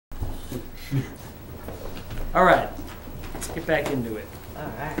All right, let's get back into it.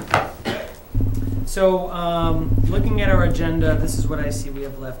 All right. So, looking at our agenda, this is what I see we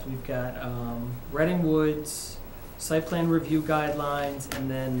have left. We've got Reading Woods, site plan review guidelines, and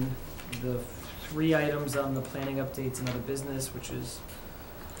then the 3 items on the planning updates and other business, which is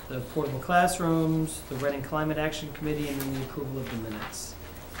the portable classrooms, the Reading Climate Action Committee, and then the approval of the minutes.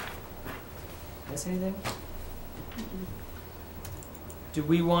 Miss anything? Mm-mm. Do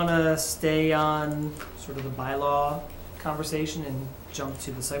we want to stay on sort of the bylaw conversation and jump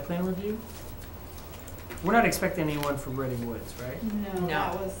to the site plan review? We're not expecting anyone from Reading Woods, right? No,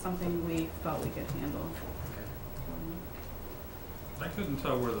 that was something we thought we could handle. I couldn't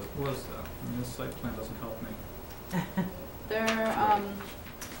tell where that was though. I mean, this site plan doesn't help me. They're, All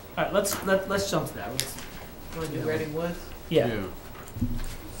right, let's jump to that. Want to do Reading Woods? Yeah.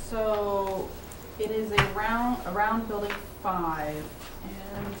 so it is around building 5,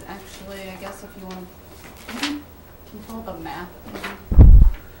 and actually, I guess if you want to, can you pull up a map?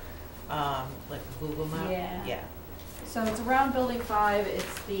 Like a Google map? Yeah. Yeah. So it's around building 5.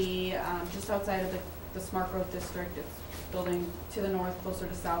 It's the just outside of the smart growth district. It's building to the north, closer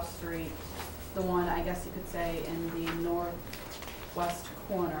to South Street. The one, I guess you could say, in the northwest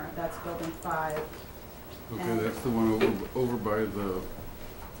corner. That's building 5. Okay, And- that's the one over by the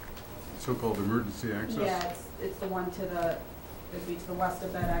so-called emergency access? Yeah, it's the one to the, it'd be to the west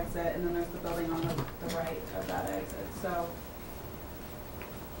of that exit, and then there's the building on the right of that exit. So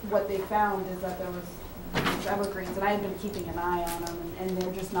what they found is that there was these evergreens, and I had been keeping an eye on them, and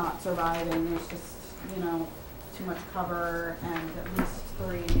they're just not surviving. There's just, too much cover, and at least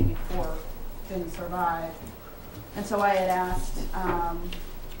 3, maybe 4 didn't survive. And so I had asked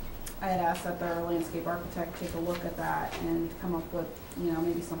that the landscape architect take a look at that and come up with,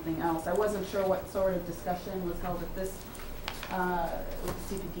 maybe something else. I wasn't sure what sort of discussion was held at this, with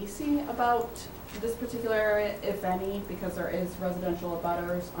the CPDC about this particular area, if any, because there is residential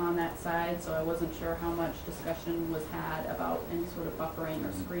abutters on that side, so I wasn't sure how much discussion was had about any sort of buffering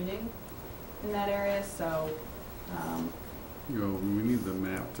or screening in that area, so, We need the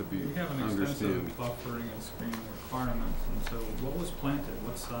map to be We have an extensive understand. buffering and screening requirements, and so what was planted?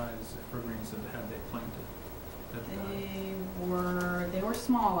 What size evergreens had they planted at the time? they were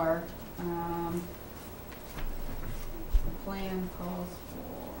smaller. The plan calls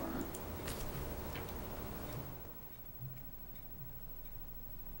for,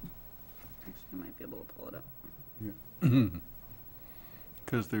 actually I might be able to pull it up.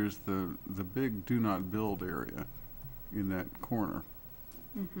 Because there's the big do not build area in that corner.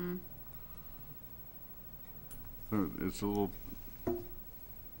 Mm-hmm. So it's a little,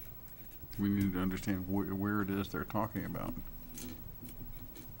 we need to understand where it is they're talking about.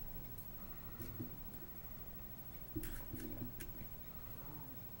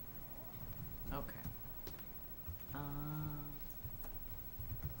 Okay.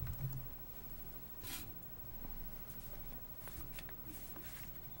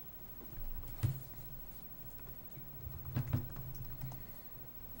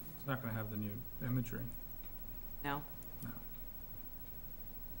 It's not going to have the new imagery. No? No.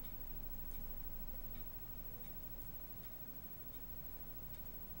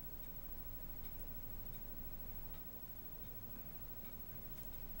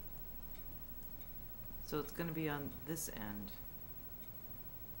 So it's going to be on this end.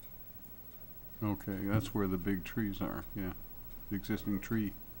 Okay, that's where the big trees are, yeah. The existing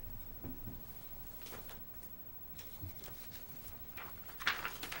tree.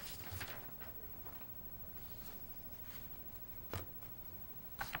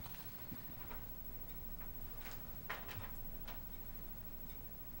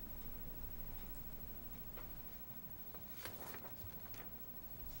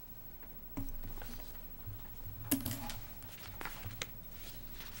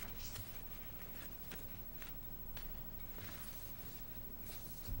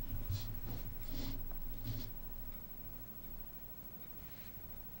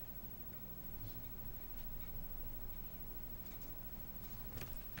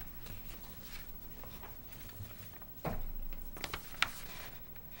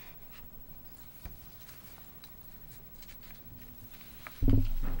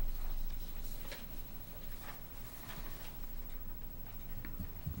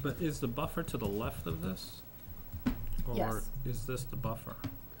 But is the buffer to the left of this? Or Yes. is this the buffer?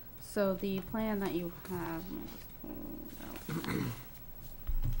 So the plan that you have, let me just pull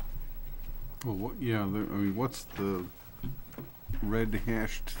it out. Well, what's the red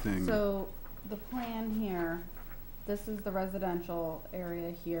hashed thing? So the plan here, this is the residential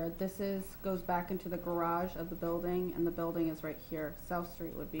area here. This goes back into the garage of the building, and the building is right here. South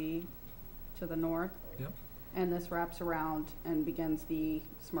Street would be to the north. Yep. And this wraps around and begins the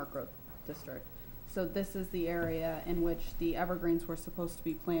smart growth district. So this is the area in which the evergreens were supposed to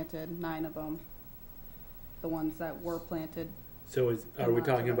be planted, 9 of them. The ones that were planted. So are we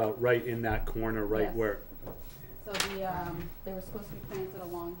talking about right in that corner, right Yes. where? So they were supposed to be planted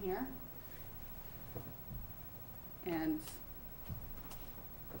along here. And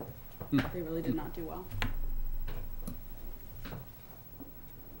they really did not do well.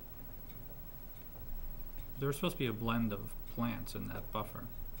 There was supposed to be a blend of plants in that buffer.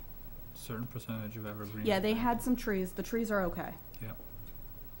 Certain percentage of evergreen. Yeah, they had some trees. The trees are okay. Yep.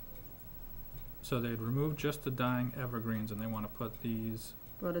 So they'd removed just the dying evergreens and they want to put these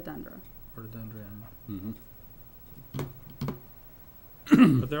Rhododendron. rhododendron. Mm-hmm.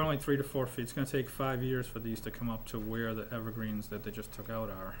 But they're only 3 to 4 feet. It's gonna take 5 years for these to come up to where the evergreens that they just took out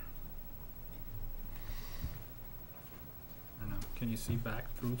are. I don't know. Can you see back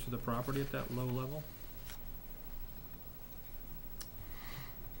through to the property at that low level?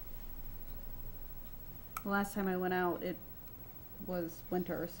 The last time I went out, it was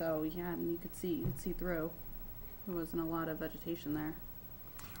winter, so yeah, I mean, you could see through. There wasn't a lot of vegetation there.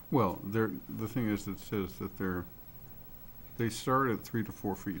 Well, the thing is, it says that they start at 3 to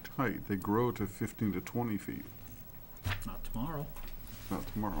 4 feet height. They grow to 15 to 20 feet. Not tomorrow.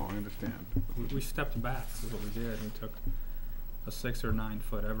 Not tomorrow, I understand. We stepped back, is what we did. We took a 6 or 9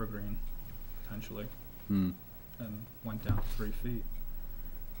 foot evergreen, potentially, Hmm. and went down 3 feet.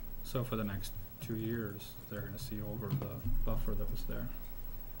 So for the next 2 years, they're gonna see over the buffer that was there.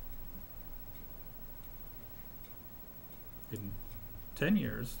 In 10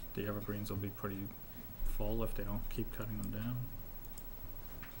 years, the evergreens will be pretty full if they don't keep cutting them down.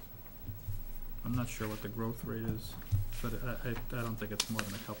 I'm not sure what the growth rate is, but I don't think it's more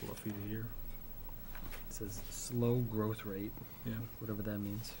than a couple of feet a year. It says slow growth rate, Yeah. whatever that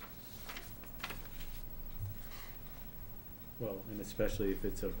means. Well, and especially if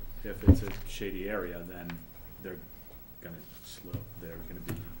it's a shady area, then they're gonna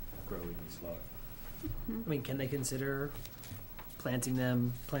be growing even slower. I mean, can they consider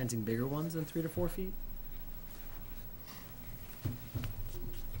planting bigger ones than 3 to 4 feet?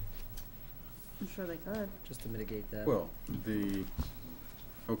 I'm sure they could. Just to mitigate that. Well,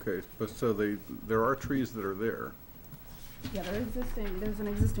 okay, but so there are trees that are there. Yeah, there's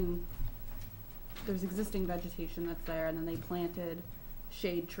existing vegetation that's there, and then they planted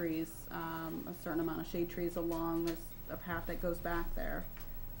shade trees, a certain amount of shade trees along. There's a path that goes back there,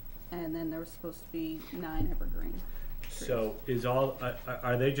 and then there was supposed to be 9 evergreen trees. So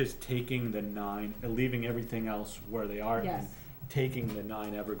are they just taking the 9 and leaving everything else where they are? Yes. And taking the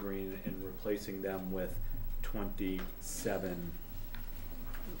 9 evergreen and replacing them with 27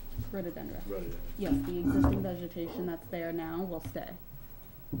 Rhododendron. rhododendron? Yes, the existing vegetation that's there now will stay.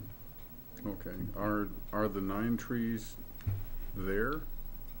 Okay, are the 9 trees there?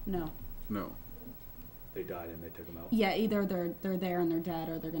 No. No. They died and they took them out? Yeah, either they're there and they're dead,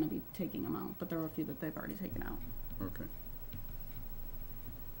 or they're gonna be taking them out, but there were a few that they've already taken out. Okay.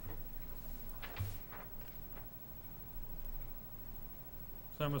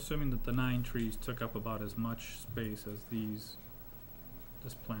 So I'm assuming that the 9 trees took up about as much space as this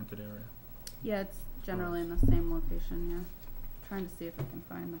planted area. Yeah, it's generally in the same location, yeah. Trying to see if I can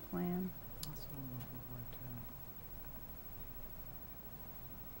find the plan. That's what I'm looking for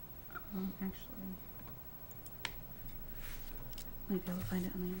too. Actually, might be able to find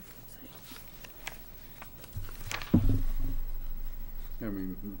it on the website. I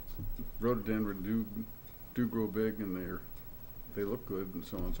mean, rhododendron do grow big and they look good and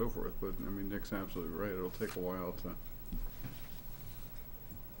so on and so forth, but I mean, Nick's absolutely right. It'll take a while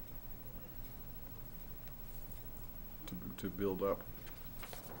to build up.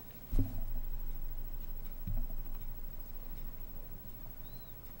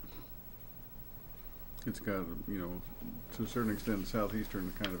 It's got, to a certain extent,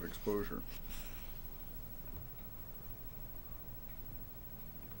 southeastern kind of exposure.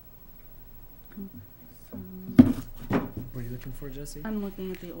 So, What are you looking for, Jesse? I'm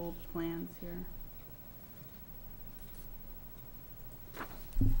looking at the old plans here.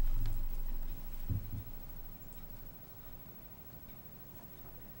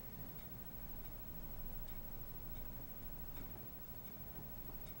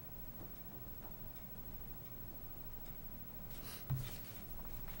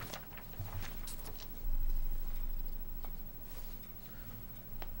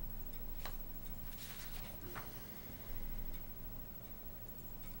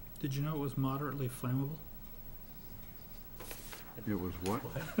 Did you know it was moderately flammable? It was what?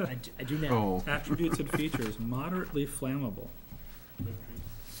 I do now. Oh, Attributes and features, moderately flammable.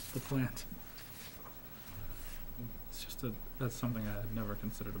 The plant. that's something I had never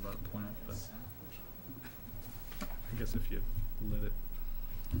considered about a plant, but I guess if you lit it.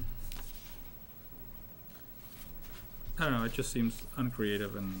 I don't know, it just seems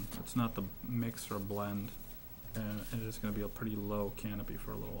uncreative, and it's not the mix or blend, and it is gonna be a pretty low canopy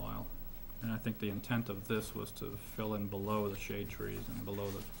for a little while. And I think the intent of this was to fill in below the shade trees and below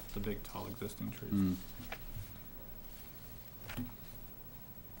the big tall existing trees. Mm.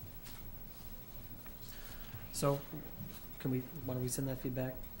 So, why don't we send that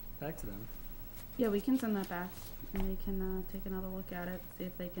feedback back to them? Yeah, we can send that back, and they can, take another look at it, see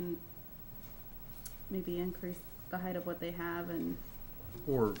if they can maybe increase the height of what they have, and,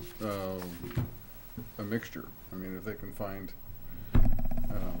 Or, a mixture. I mean, if they can find,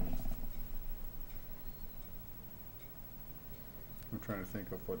 I'm trying to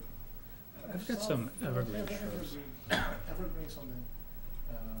think of what, I've got some evergreen shrubs. Evergreens on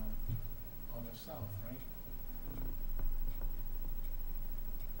the south, right?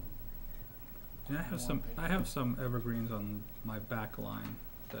 And I have some evergreens on my back line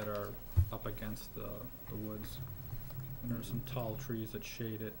that are up against the woods. And there's some tall trees that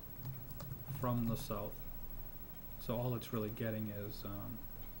shade it from the south. So all it's really getting is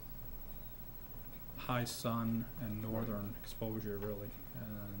high sun and northern exposure, really.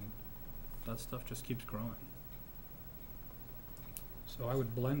 And that stuff just keeps growing. So I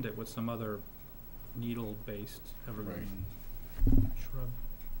would blend it with some other needle-based evergreen shrub.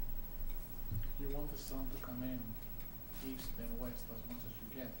 You want the sun to come in east and west as much as you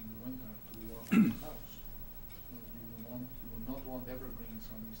get in the winter to warm up the house. So you will not want evergreens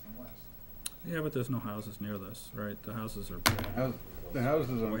on east and west. Yeah, but there's no houses near this, right? The houses are the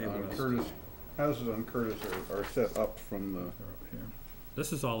houses Way on west. Curtis, houses on Curtis are set up from the, they're up here.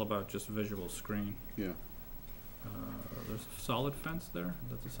 This is all about just visual screen. yeah. There's a solid fence there.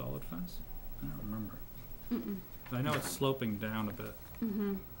 That's a solid fence? I don't remember. mm-mm, I know it's sloping down a bit.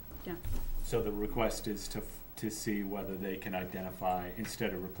 mm-hmm, yeah. So the request is to see whether they can identify,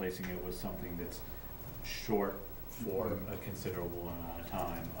 instead of replacing it with something that's short for a considerable amount of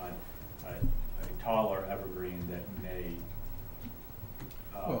time, a taller evergreen that may,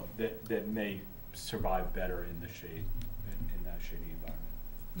 Well- that may survive better in the shade, in that shady environment.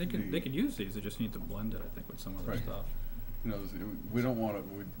 They could use these, they just need to blend it, I think, with some other Right. stuff. You know, we don't want to,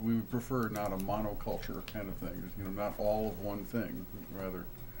 we would prefer not a monoculture kind of thing, you know, not all of one thing, rather,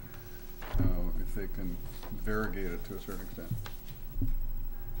 if they can variegate it to a certain extent.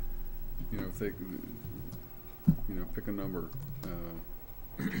 You know, if they, pick a number,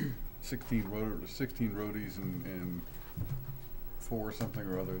 16 roadies and 4 something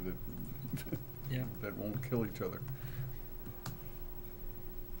or other that, Yeah. that won't kill each other.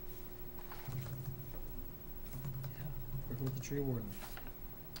 Working with the tree warden.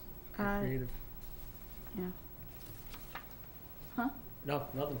 Uh, Creative. Yeah. Huh? No,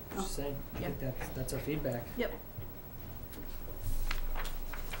 nothing. Oh, Just saying. I yeah. think that's our feedback. Yep.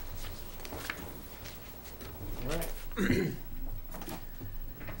 All right.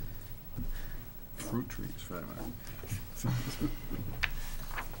 Fruit trees, for that matter.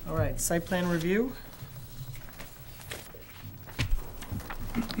 All right, site plan review.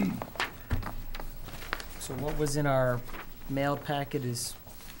 So what was in our mail packet is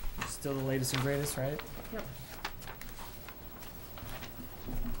still the latest and greatest, right? Yep.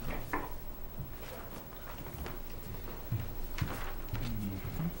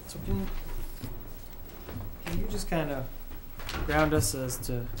 So can you just kind of ground us as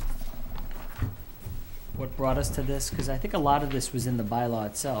to what brought us to this? Because I think a lot of this was in the bylaw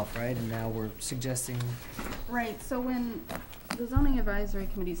itself, right? And now we're suggesting, Right, so when the zoning advisory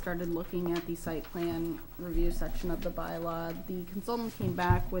committee started looking at the site plan review section of the bylaw, the consultant came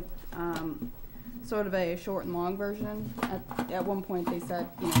back with, sort of a short and long version. At one point, they said,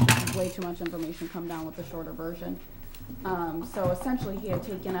 this is way too much information, come down with the shorter version. So essentially, he had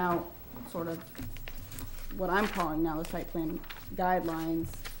taken out sort of what I'm calling now the site plan guidelines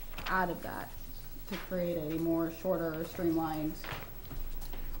out of that to create a more shorter, streamlined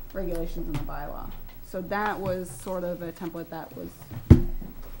regulations in the bylaw. So that was sort of a template that was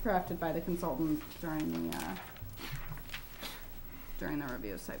crafted by the consultant during the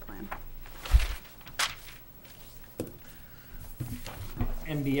review of site plan.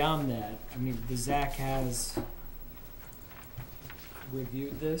 and beyond that, I mean, the Zach has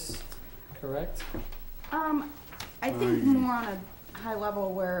reviewed this, correct? I think more on a high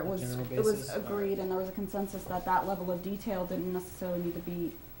level where it was, General it was basis? agreed and there was a consensus that that level of detail didn't necessarily need to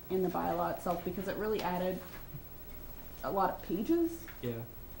be in the bylaw itself because it really added a lot of pages, Yeah.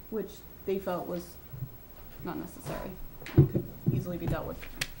 which they felt was not necessary and could easily be dealt with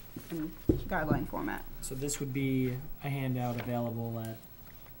in guideline format. So this would be a handout available at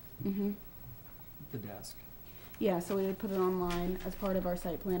Mm-hmm. the desk. Yeah, so we would put it online as part of our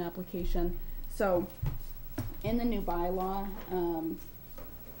site plan application. So, in the new bylaw,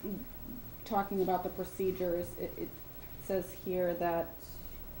 talking about the procedures, it says here that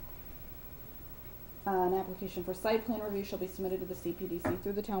an application for site plan review shall be submitted to the CPDC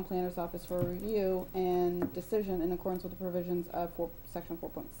through the town planner's office for review and decision in accordance with the provisions of section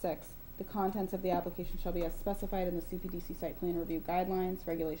 4.6. The contents of the application shall be as specified in the CPDC site plan review guidelines,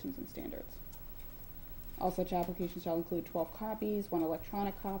 regulations, and standards. All such applications shall include 12 copies, 1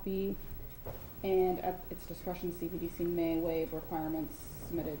 electronic copy, and at its discretion, CPDC may waive requirement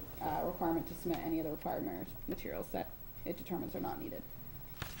to submit any of the required materials that it determines are not needed.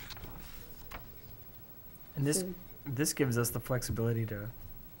 And this So this gives us the flexibility to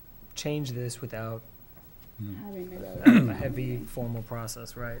change this without having to go a heavy formal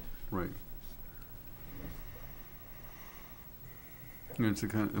process, right? Right. And it's a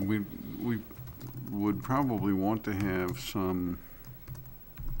kind of, we would probably want to have some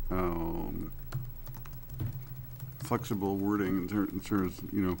flexible wording in terms,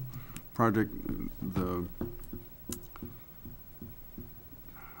 you know, project,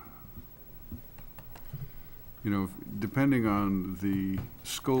 you know, depending on the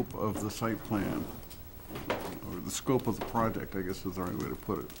scope of the site plan, or the scope of the project, I guess is the right way to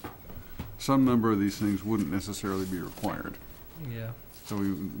put it. Some number of these things wouldn't necessarily be required. Yeah. So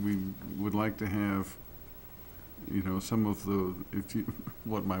we would like to have, you know, some of the,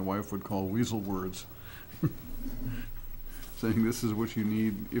 what my wife would call weasel words, saying this is what you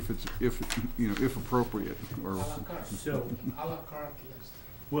need if appropriate, or. A la carte. So, A la carte list.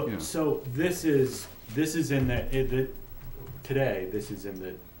 well, Yeah. so this is in today, this is in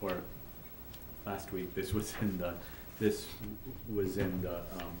the, or last week, this was in the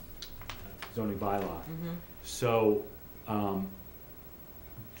zoning bylaw. Mm-hmm. So,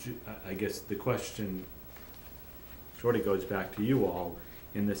 I guess the question sort of goes back to you all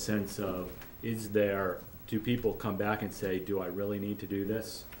in the sense of, do people come back and say, do I really need to do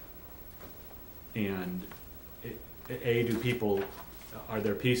this? And are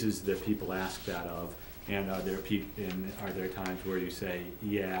there pieces that people ask that of? And are there times where you say,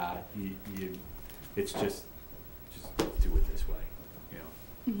 yeah, it's just do it this way, you know?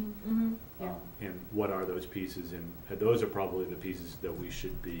 Mm-hmm. Yeah. And what are those pieces? And those are probably the pieces that we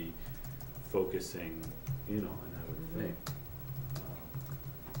should be focusing in on, I would think.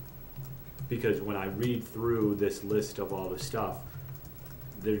 Because when I read through this list of all the stuff,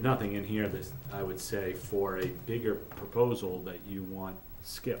 there's nothing in here that I would say for a bigger proposal that you want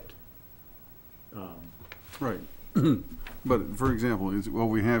skipped. Right. But for example, what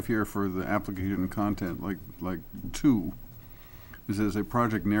we have here for the application content, like 2, it says a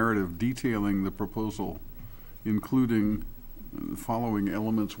project narrative detailing the proposal, including the following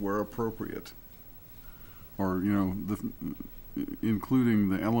elements where appropriate. Or, you know, including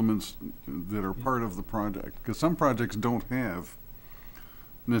the elements that are part of the project. Because some projects don't have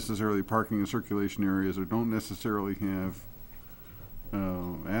necessarily parking and circulation areas, or don't necessarily have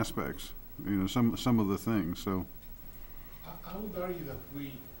aspects, you know, some of the things, so. I would argue that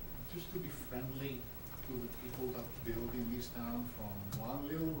we, just to be friendly to the people that build in this town, from one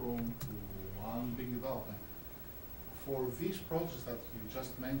little room to one big development, for these projects that you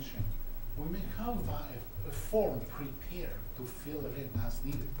just mentioned, we may have a form prepared to fill it in as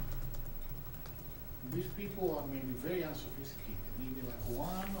needed. These people are maybe very unsophisticated, maybe like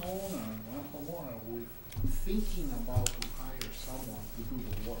one homeowner with thinking about to hire someone to do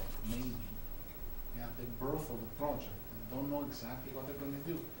the work, maybe, at the birth of the project, and don't know exactly what they're going to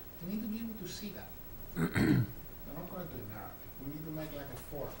do. They need to be able to see that. They're not going to do a narrative. We need to make like a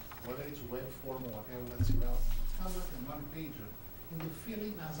form, whether it's web form or whatever that's relevant. It's kind of like a one-pager, and you fill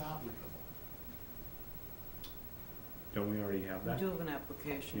in as applicable. Don't we already have We that? do have an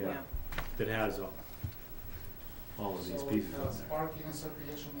application, Yeah. yeah. That has all of these pieces So on it has there. parking and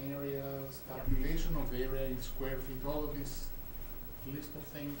circulation areas, calculation of area in square feet, all of this list of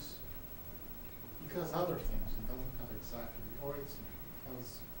things. It has other things, it doesn't have exactly, or it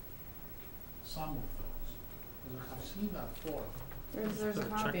has some of those. Because I have seen that form. There's a Check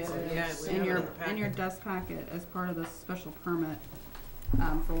copy of mark. it Yeah, we have it in the in your packet. desk packet as part of the special permit,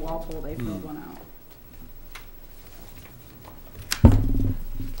 for Walpole, they filled one out.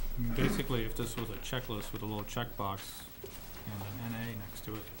 Basically, if this was a checklist with a little checkbox and an NA next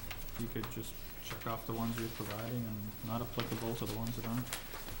to it, you could just check off the ones you're providing and not applicable to the ones that aren't.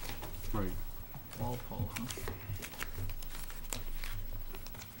 Right. Walpole, huh?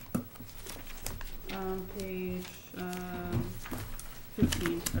 Page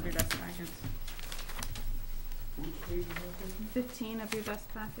 15 of your desk packets. Which page is that? 15 of your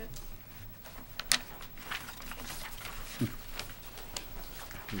desk packets.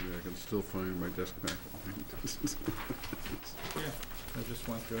 Maybe I can still find my desk packet. Yeah, I just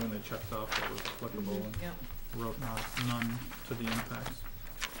went through and they checked off what was applicable and Yep. wrote none to the impacts.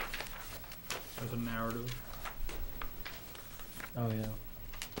 As a narrative. Oh, yeah.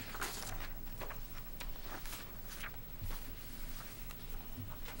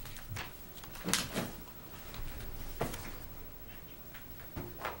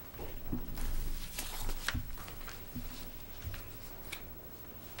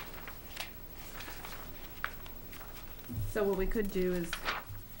 So what we could do is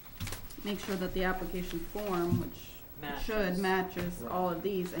make sure that the application form, which should matches all of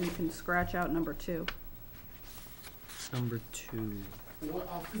these, and you can scratch out number 2. Number 2. Well,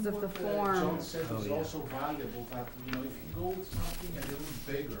 I Because think if the what form- John said Oh, is yeah. also valuable, that, you know, if you go with something a little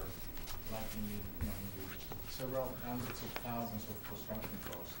bigger, like in the, you know, in the several hundreds of thousands of construction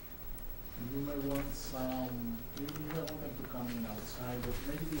costs, you may want you may want them to come in outside, but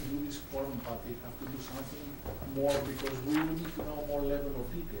maybe they do this form, but they have to do something more, because we will need to know more level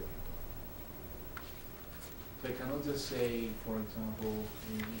of detail. They cannot just say, for example,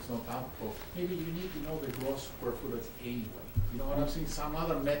 it's not applicable. Maybe you need to know the gross square footage anyway. You know what I'm saying? Some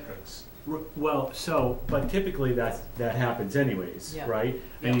other metrics. Well, but typically that happens anyways, Yeah. right?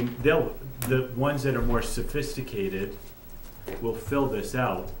 I Yeah. mean, the ones that are more sophisticated will fill this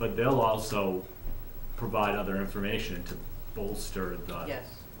out, but they'll also provide other information to bolster Yes.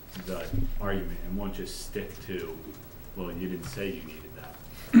 the argument, and won't just stick to, well, you didn't say you needed that.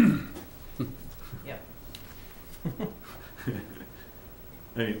 Yep.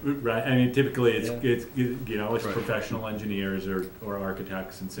 I mean, right, I mean, typically it's, you know, it's Right. professional engineers or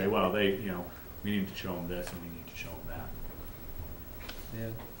architects and say, well, we need to show them this and we need to show them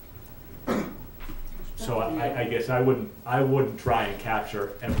that. Yeah. So I guess I wouldn't try and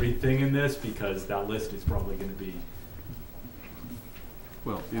capture everything in this, because that list is probably gonna be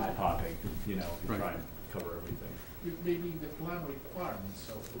Well, eye-popping, you know, if you try Right. and cover everything. It may be the plan requirements,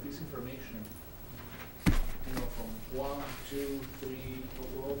 so for this information, you know, from 1, 2, 3,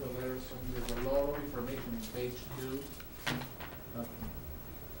 all the letters, I mean, there's a lot of information on page 2.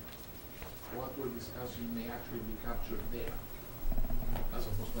 What we're discussing may actually be captured there, as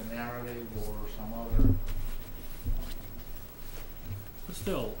opposed to a narrative or some other. But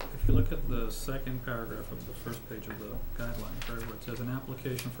still, if you look at the second paragraph of the first page of the guidelines, right, where it says an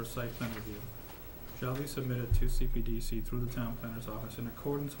application for site plan review shall be submitted to CPDC through the town planner's office in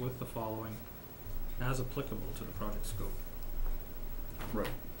accordance with the following as applicable to the project scope. right.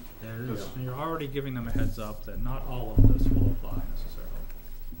 There it is. And you're already giving them a heads up that not all of this will apply necessarily.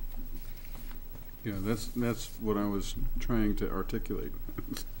 Yeah, that's what I was trying to articulate.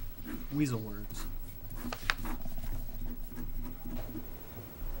 Weasel words.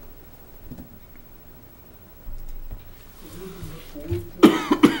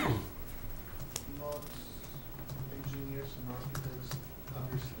 Not engineers and architects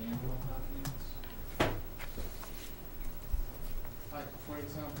understand what that means. Like, for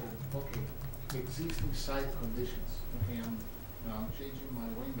example, okay, existing site conditions. Okay, I'm changing my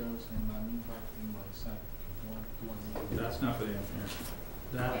windows and I'm impacting my site. What do I need to do? That's not for the engineer.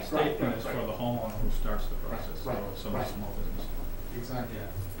 That Right, statement right, is right. for the homeowner who starts the process, so right, somebody right. small business. Exactly.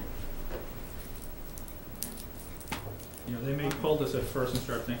 You know, they may pull this at first and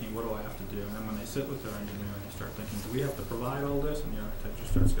start thinking, what do I have to do? And then when they sit with their engineer and they start thinking, do we have to provide all this? And the architect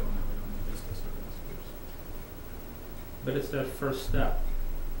just starts going, no, we don't need this, or this. But it's that first step.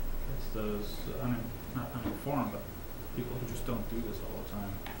 It's those, not uninformed, but people who just don't do this all the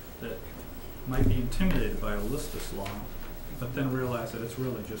time, that might be intimidated by a list this long, but then realize that it's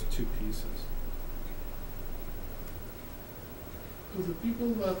really just 2 pieces. To the people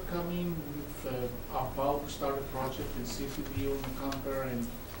that come in with about to start a project and see the deal and encounter and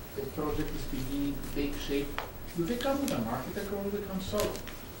the project is beginning to take shape, do they come with an architect or do they come solo?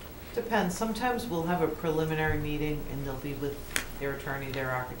 Depends. Sometimes we'll have a preliminary meeting and they'll be with their attorney,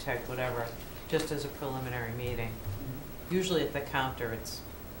 their architect, whatever, just as a preliminary meeting. Usually at the counter, it's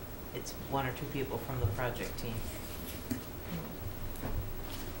 1 or 2 people from the project team.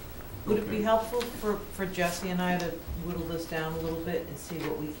 Would it be Okay. helpful for Jesse and I to whittle this down a little bit and see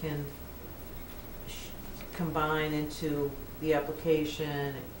what we can combine into the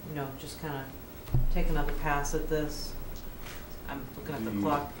application, you know, just kind of take another pass at this? I'm looking at the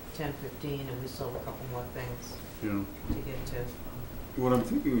clock, 10:15, and we still have a couple more things Yeah. to get to. What I'm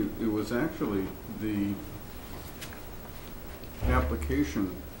thinking, it was actually the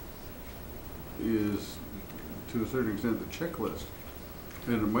application is, to a certain extent, the checklist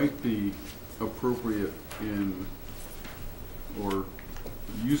And it might be appropriate or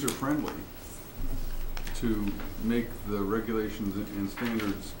user-friendly to make the regulations and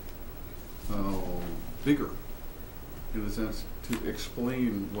standards bigger, in the sense to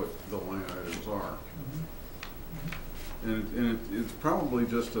explain what the line items are. And it's probably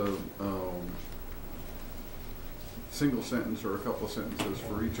just a single sentence or a couple of sentences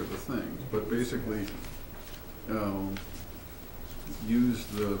for each of the things, but basically use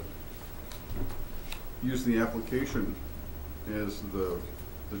the application as the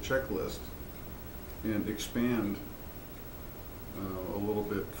checklist and expand a little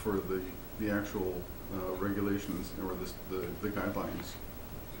bit for the actual regulations or the guidelines.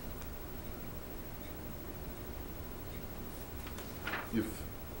 If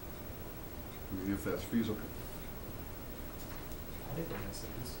that's feasible. I think that makes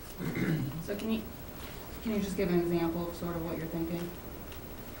sense. So can you just give an example of sort of what you're thinking?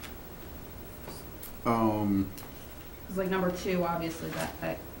 Because like number 2, obviously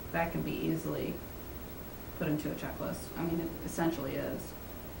that can be easily put into a checklist. I mean, it essentially is.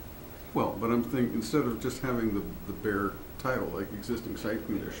 Well, but I'm thinking, instead of just having the bare title, like existing site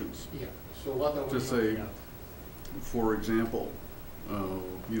conditions, Yeah, so what are we just looking say, at? for example,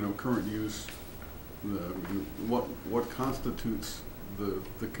 current use, what constitutes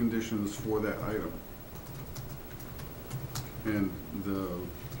the conditions for that item, and the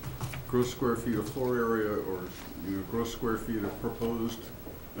gross square feet of floor area, or gross square feet of proposed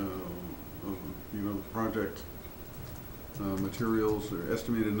the project materials, or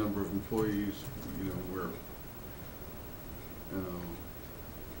estimated number of employees, where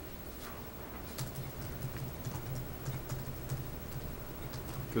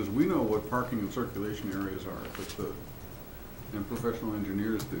because we know what parking and circulation areas are, and professional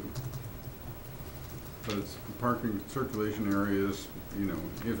engineers do. But it's parking, circulation areas,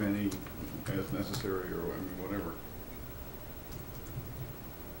 if any, as necessary, or whatever.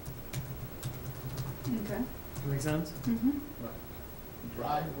 Okay. Make sense? Mm-hmm.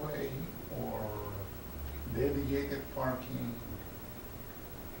 Driveway or dedicated parking,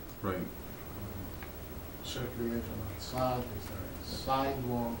 Right. circulation outside, is there a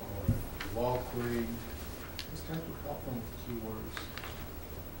sidewalk or a walkway? Just try to help them with keywords.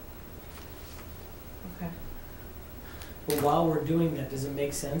 Okay. But while we're doing that, does it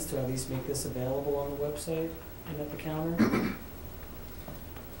make sense to at least make this available on the website and at the counter?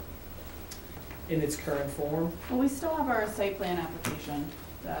 In its current form? Well, we still have our site plan application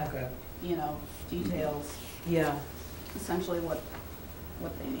that, Okay. details Yeah, essentially what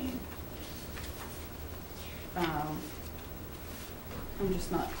they need. I'm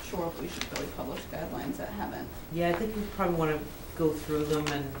just not sure if we should really publish guidelines that haven't. yeah, I think we probably want to go through them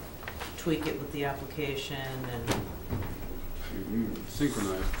and tweak it with the application and,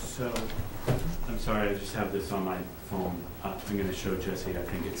 Synchronize. So, I'm sorry, I just have this on my phone. I'm gonna show Jesse, I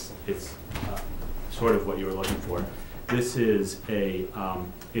think it's sort of what you were looking for. This is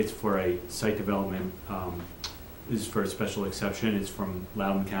it's for a site development, this is for a special exception. It's from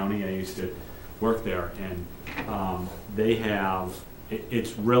Loudoun County. I used to work there, and they have,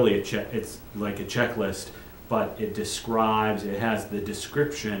 it's really it's like a checklist, but it has the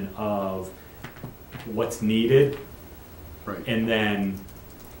description of what's needed. Right. And then,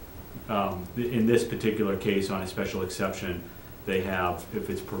 in this particular case, on a special exception, they have if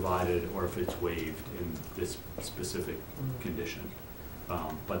it's provided or if it's waived in this specific condition.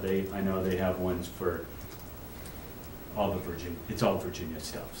 But I know they have ones for all it's all Virginia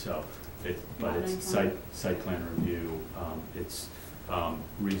stuff, so but it's site plan review, it's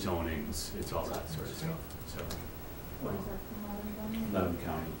rezonings, it's all that sort of stuff, so. What is that? Loudoun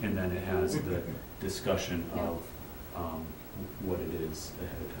County, and then it has the discussion of what it is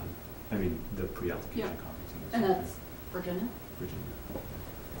ahead of time. I mean, the pre-application Yeah. copies. And that's Virginia? Virginia.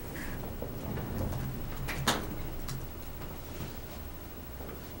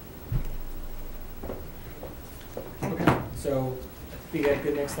 Okay, so we got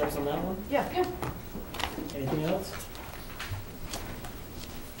good next steps on that one? Yeah. Anything else?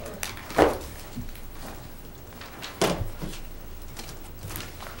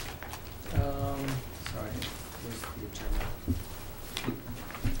 Sorry, where's the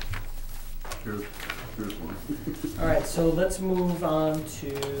agenda? Here's one. All right, so let's move on to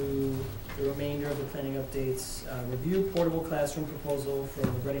the remainder of the planning updates. Review portable classroom proposal for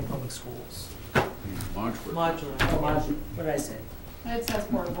the Reading Public Schools. Modular. modular. What did I say? It says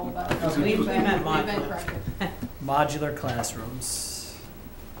portable, but We we've been meant modular. corrected. Modular classrooms.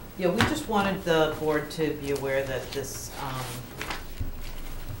 Yeah, we just wanted the board to be aware that this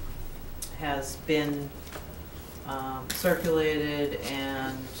has been circulated,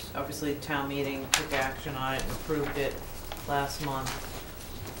 and obviously town meeting took action on it and approved it last month.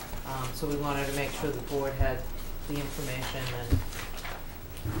 So we wanted to make sure the board had the information, and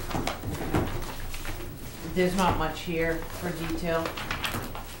there's not much here for detail.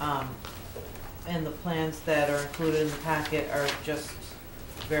 And the plans that are included in the packet are just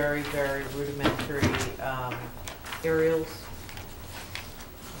very, very rudimentary aerials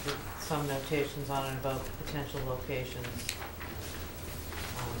with some notations on it about potential locations.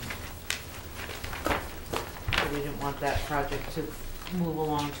 So we didn't want that project to move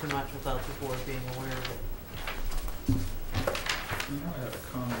along too much without the board being aware of it. I had a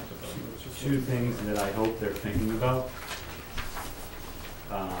comment about it. It was just Two things that I hope they're thinking about.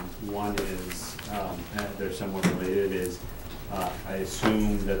 One is, and they're somewhat related, is I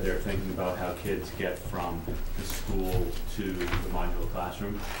assume that they're thinking about how kids get from the school to the modular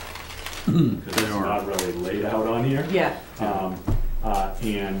classroom. Because it's not really laid out on here. Yeah.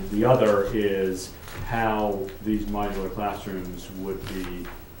 And the other is how these modular classrooms would be,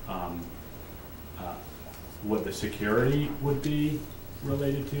 what the security would be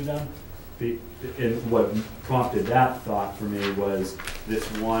related to them. And what prompted that thought for me was this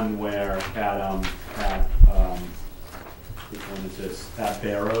one where which one is this? At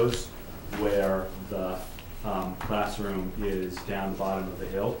Barrows, where the classroom is down the bottom of the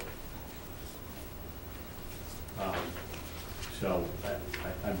hill. So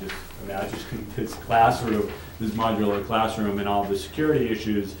I just think this classroom, this modular classroom, and all the security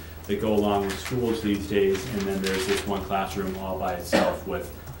issues that go along with schools these days, and then there's this one classroom all by itself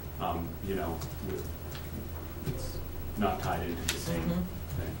with, it's not tied into the same thing.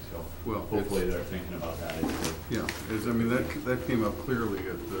 So Well, hopefully they're thinking about that. Yeah, that came up clearly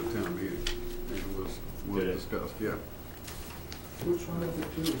at the town meeting. It was discussed, yeah. Which one of the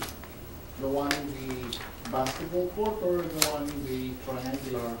two? The one in the basketball court or the one in the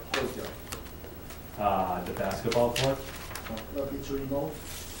triangular courtyard? The basketball court? That it's remote?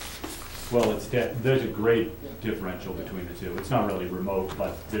 Well, there's a grade differential between the two. It's not really remote,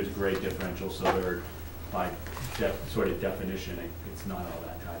 but there's a grade differential, so they're like sort of definition. It's not all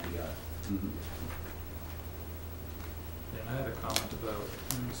that tied together. Mm-hmm. Yeah, and I had a comment about,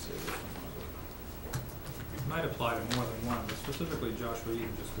 let me see, which one was it? It might apply to more than one, but specifically Joshua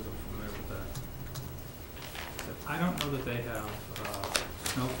Eaton, just because I'm familiar with that. But I don't know that they have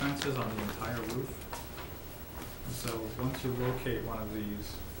snow fences on the entire roof. And so once you locate one of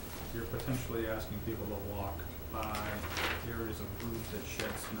these, you're potentially asking people to walk by areas of roof that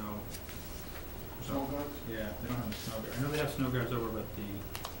shed snow. Snow guards? Yeah, they don't have snow guards. I know they have snow guards over at the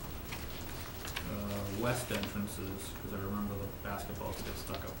west entrances, because I remember the basketballs get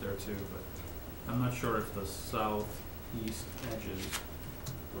stuck up there too, but I'm not sure if the southeast edges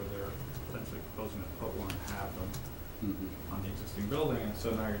where they're potentially proposing to put one have them on the existing building, and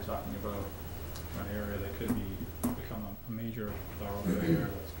so now you're talking about an area that could become a major thoroughfare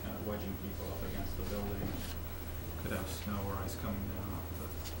that's kind of wedging people up against the building. Could have snow or ice coming down off of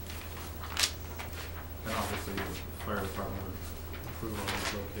it. And obviously the fire department would approve all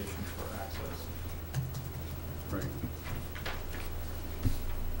these locations for access. Right.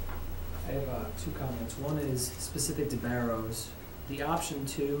 I have two comments. One is specific to Barrows. The option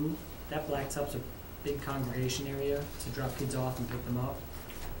 2, that blacktop's a big congregation area to drop kids off and pick them up.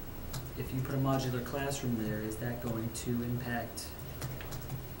 If you put a modular classroom there, is that going to impact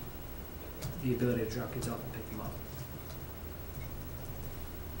the ability to drop kids off and pick them up?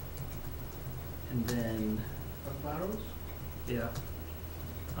 And then, At Barrows? yeah,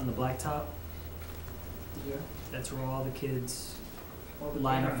 on the blacktop, Yeah. that's where all the kids Or the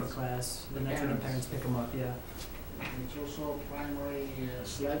line up parents. for class. Then The that's when the parents. parents pick them up, yeah. It's also a primary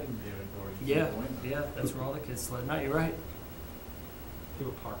sledding territory. Yeah, yeah, that's where all the kids sled. No, you're right.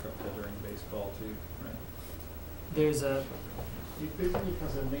 People park up there during baseball too, right? There's a, It basically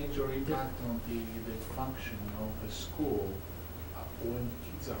has a major impact on the function of the school when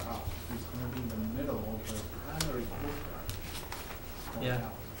kids are out. It's gonna be in the middle of the primary courtyard. going Yeah.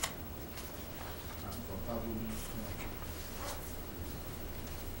 out. So that will be,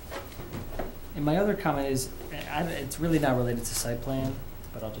 and my other comment is, it's really not related to site plan,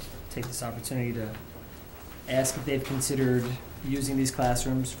 but I'll just take this opportunity to ask if they've considered using these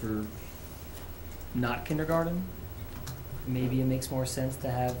classrooms for not kindergarten. Maybe it makes more sense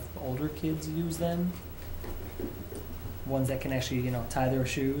to have older kids use them. Ones that can actually, tie their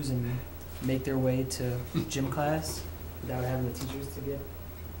shoes and make their way to gym class without having the teachers to get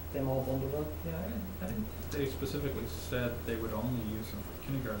them all bundled up. Yeah, I didn't, they specifically said they would only use them for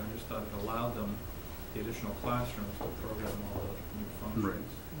kindergarten. I just thought it allowed them the additional classrooms to program all the new functions. Right.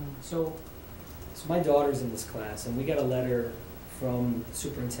 So So my daughter's in this class, and we got a letter from the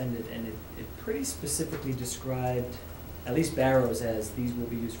superintendent, and it pretty specifically described, at least Barrows, as these will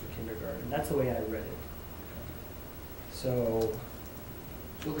be used for kindergarten. That's the way I read it. So,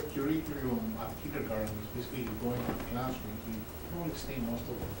 So the curriculum at kindergarten is basically you go into the classroom, you probably stay most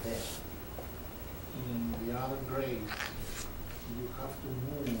of the day. In the other grades, you have to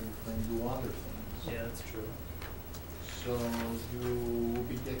move and do other things. yeah, that's true. So you will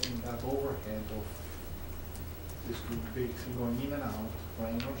be getting that overhead of this group big going in and out,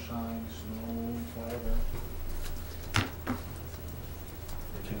 rain or shine, snow, whatever.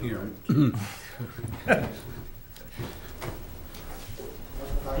 Here.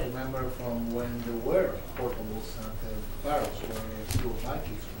 I remember from when there were portables at the barracks where school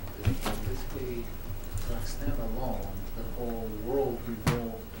kids went. Basically, like stand alone, the whole world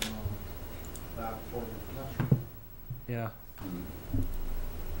revolved around that portable classroom. Yeah.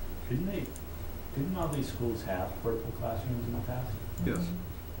 Didn't all these schools have portable classrooms in the past? Yes.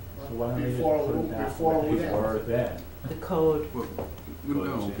 So why don't they just Before put we- that before where we they left. were then? The code, Well,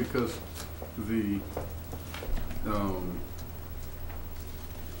 no, because the,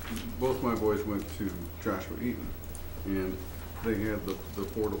 both my boys went to Joshua Eaton, and they had the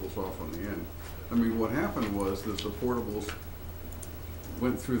portables off on the end. I mean, what happened was that the portables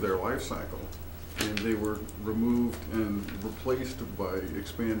went through their life cycle, and they were removed and replaced by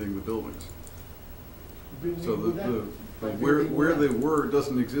expanding the buildings. So where they were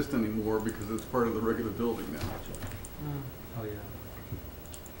doesn't exist anymore because it's part of the regular building now. Oh, yeah.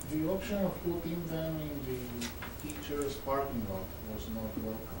 The option of putting them in the teacher's parking lot was not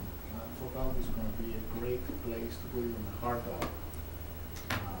welcome. I forgot it's going to be a great place to put it in the heart of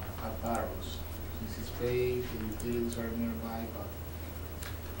at Barrows. Since it's paid, the utilities are nearby, but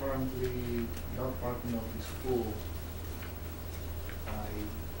currently that parking lot is full by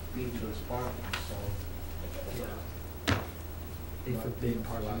teachers parking, so Yeah. They Not forbid being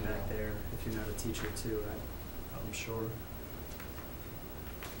parking flying back out. there if you're not a teacher too, I'm sure.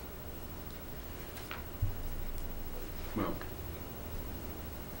 Well,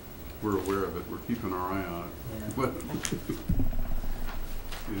 we're aware of it, we're keeping our eye on it, Yeah. but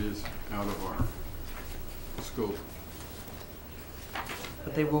it is out of our scope.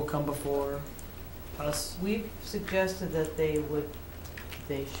 But they will come before us? we've suggested that they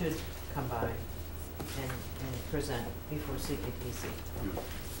should come by and present before CPDC. Yeah.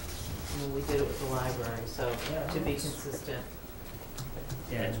 And we did it with the library, so Yeah, to be that's- consistent.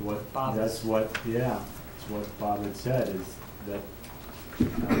 Yeah, That's what, Bob that's is- what, yeah, that's what Bob had said, is that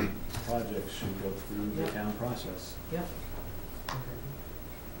projects should go through the Yep. town process. Yep.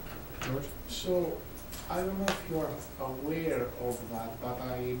 George? So, I don't know if you're aware of that, but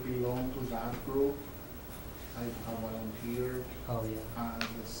I belong to that group. I have volunteered Oh, yeah.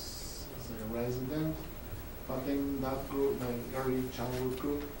 as a resident, but in that group, my early childhood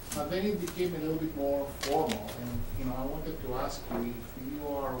group, but then it became a little bit more formal, and, I wanted to ask you if you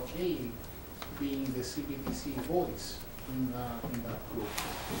are okay being the CPDC voice in that group.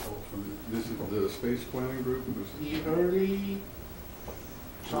 This is the space planning group? The early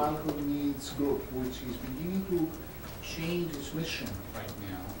childhood needs group, which is beginning to change its mission right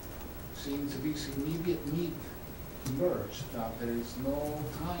now, since this immediate need emerged that there is no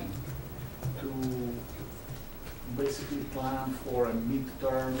time to basically plan for a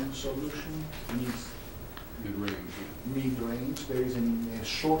midterm solution, Mid-range. mid-range. There is a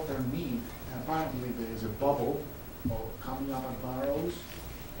short-term need. Apparently there is a bubble coming up at Barrows,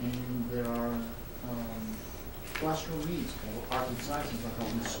 and there are classroom needs for art and sciences that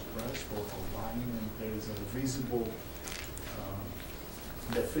have been suppressed or combined, and there is a visible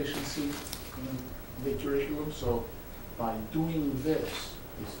deficiency in the curriculum. So by doing this,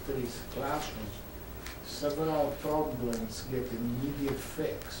 these 3 classrooms, several problems get an immediate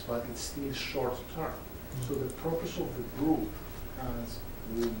fix, but it's still short-term. So the purpose of the group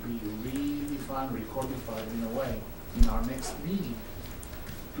will be redefined, recodified in a way in our next meeting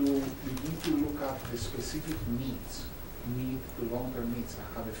to begin to look at the specific needs, mid to long-term needs.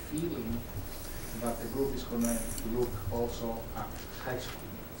 I have a feeling that the group is going to look also at high school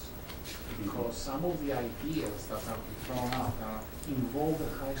needs, because some of the ideas that have been thrown out involve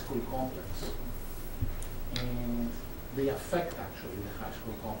the high school complex, and they affect actually the high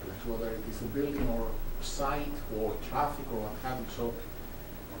school complex, whether it is a building or site or traffic or what have you. So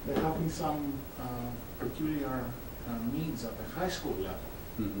there have been some peculiar needs at the high school level,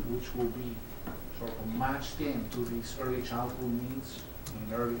 which will be sort of matched in to these early childhood needs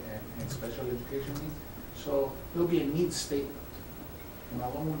and early and special education needs. So there'll be a needs statement. And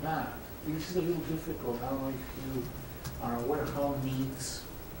along with that, this is a little difficult. I don't know if you are aware how needs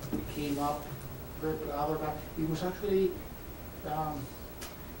came up the other guy, it was actually,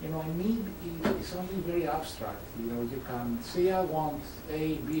 you know, a need is something very abstract. You know, you can say I want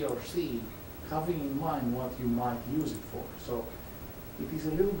A, B, or C, having in mind what you might use it for. So it is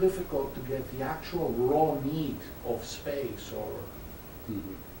a little difficult to get the actual raw need of space or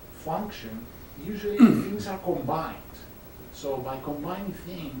function. Usually things are combined. So by combining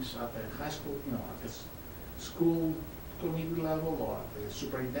things at the high school, you know, at the school committee level or at the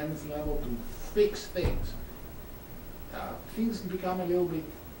superintendent's level to fix things, things become a little bit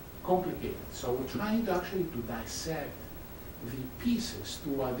complicated. So we're trying to actually to dissect the pieces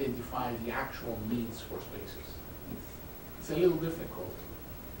to identify the actual needs for spaces. It's a little difficult,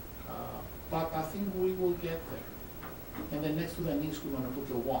 but I think we will get there. And then next to the needs, we're going to put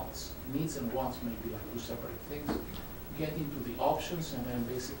the wants. Needs and wants may be like two separate things. Get into the options and then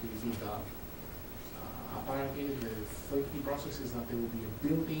basically be done. Apparently, the thinking process is that there will be a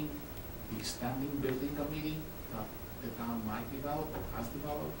building, the standing building committee that the town might develop or has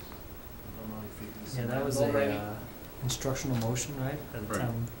developed. I don't know if it is. Yeah, that was already. a instructional motion, right? At the Right.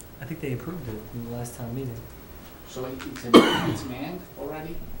 town, I think they approved it in the last town meeting. So it's manned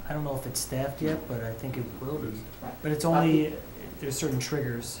already? I don't know if it's staffed yet, but I think it will be. Right. But it's only, there's certain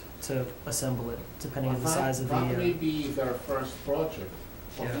triggers to assemble it, depending on the size of the. That may be their first project,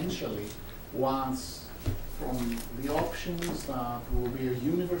 Yeah. potentially, once from the options that will be a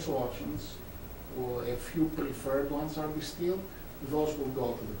universal options, or a few preferred ones are distilled, those will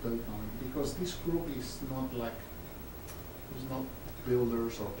go to the building committee, because this group is not like, it's not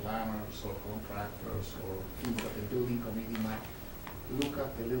builders or planners or contractors or things that the building committee might look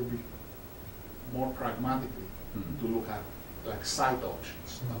at a little bit more pragmatically, to look at like site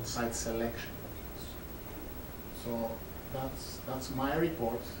options, not site selection. So that's my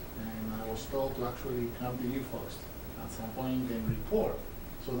report, and I was told to actually come to you first at some point and report,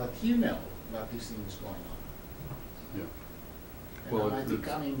 so that you know that this thing is going on. Yeah. And Well, I might be it's-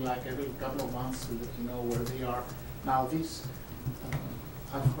 coming like every couple of months to let you know where they are. Now this,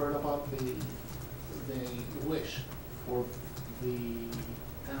 I've heard about the wish for the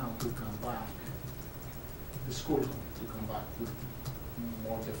town to come back, the school to come back with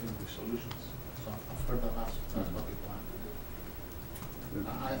more definitive solutions. So I've heard that that's what they plan to do.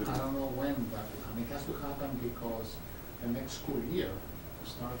 I don't know when that will happen. It has to happen because the next school year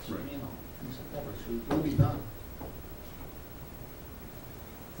starts, Right. you know, in September, so it will be done.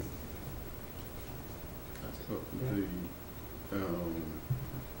 That's it.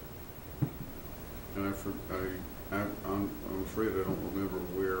 And I'm afraid I don't remember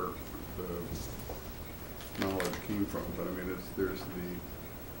where the knowledge came from, but I mean, there's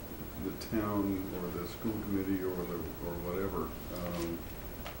the town or the school committee or whatever,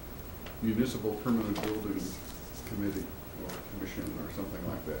 municipal permanent building committee or commission or something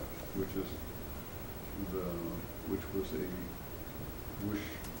like that, which was a wish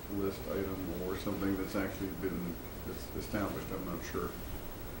list item or something that's actually been established, I'm not sure.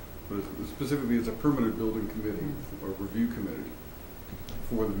 But specifically, it's a permanent building committee or review committee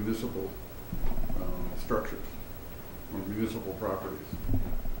for the municipal structures or municipal properties.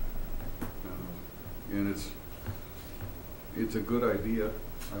 And it's a good idea.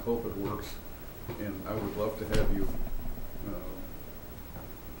 I hope it works, and I would love to have you,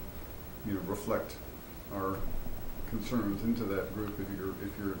 reflect our concerns into that group if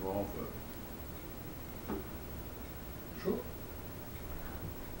you're involved with it. Sure.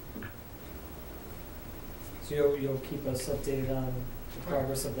 So you'll keep us updated on the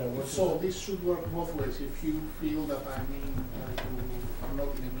progress of that work? So this should work both ways. If you feel that I'm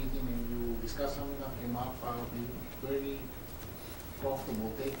not in a meeting and you discuss something that came up, I'll be very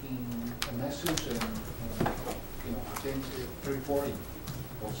comfortable taking a message and, attentive reporting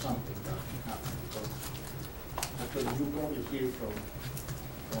of something that happened. Because actually you probably hear from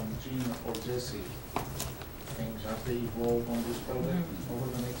Jean or Jesse things as they evolve on this project. Over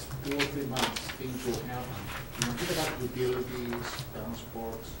the next 2 or 3 months, things will happen. Think about utilities,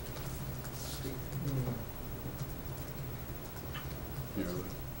 transports.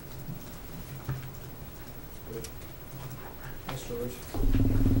 Thanks, George.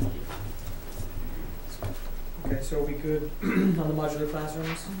 Okay, so are we good on the modular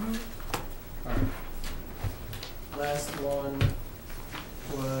classrooms? All right. Last one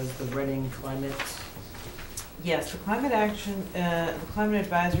was the Reading Climate. Yes, the Climate Action, the Climate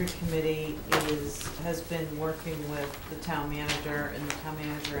Advisory Committee has been working with the town manager, and the town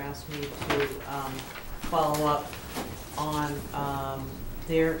manager asked me to follow up on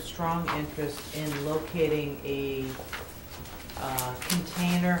their strong interest in locating a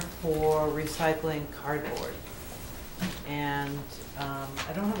container for recycling cardboard. And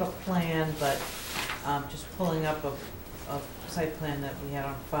I don't have a plan, but just pulling up a site plan that we had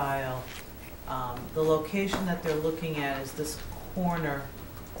on file. The location that they're looking at is this corner.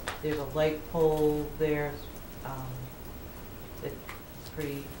 There's a light pole there. It's a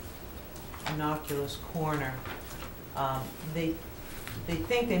pretty innocuous corner. They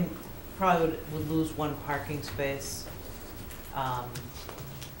think they probably would lose one parking space.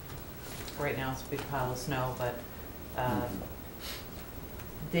 Right now it's a big pile of snow, but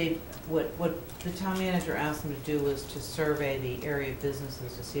what the town manager asked them to do was to survey the area of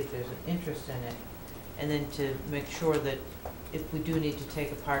businesses to see if there's an interest in it, and then to make sure that if we do need to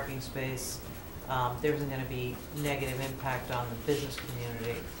take a parking space, there isn't going to be negative impact on the business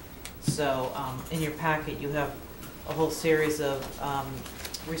community. So in your packet you have a whole series of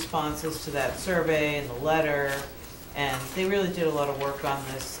responses to that survey and the letter, and they really did a lot of work on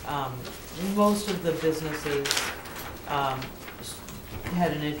this. Most of the businesses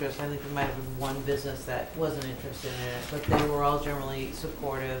had an interest. I think there might have been one business that wasn't interested in it, but they were all generally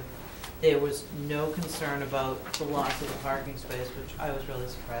supportive. There was no concern about the loss of the parking space, which I was really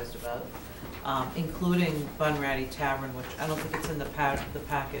surprised about, including Bunratty Tavern, which I don't think it's in the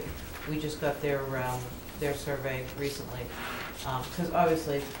packet. We just got their survey recently, because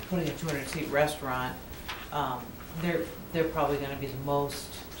obviously putting a 200-seat restaurant, they're probably going to be the most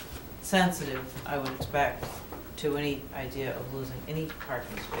sensitive, I would expect, to any idea of losing any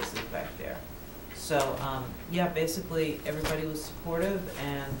parking spaces back there. So, yeah, basically everybody was supportive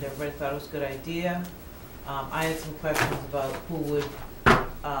and everybody thought it was a good idea. I had some questions about who would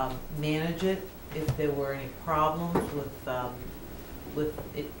manage it, if there were any problems with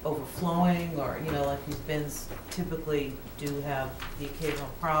it overflowing, or, you know, like these bins typically do have the occasional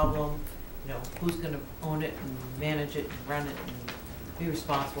problem. You know, who's going to own it and manage it and run it and be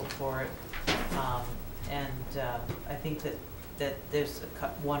responsible for it. I think that there's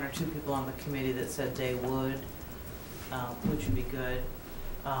one or two people on the committee that said they would, which would be good.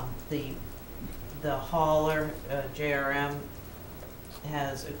 The hauler, JRM,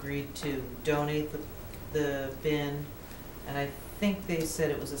 has agreed to donate the bin, and I think they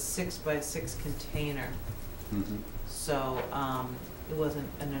said it was a 6x6 container. Mm-hmm. So it wasn't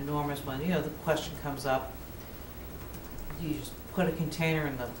an enormous one. You know, the question comes up, do you just put a container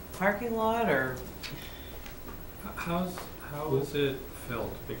in the parking lot, or? How is it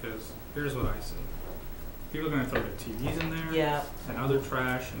filled? Because here's what I see. People are gonna throw their TVs in there. Yeah. And other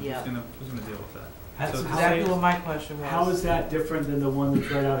trash, and Yeah. who's gonna deal with that? That's So exactly what my question was. How is that different than the one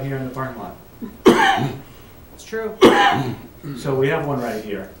that's right out here in the parking lot? It's true. So we have one right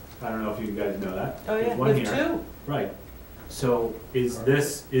here. I don't know if you guys know that. Oh, yeah, There's one we have here. two. Right. So is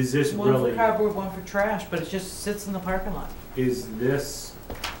this One really, for cardboard, one for trash, but it just sits in the parking lot. is this,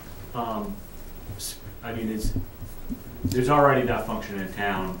 I mean, there's already that function in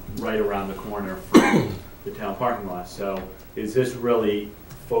town right around the corner from the town parking lot. So is this really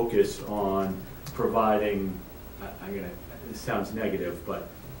focused on providing, it sounds negative, but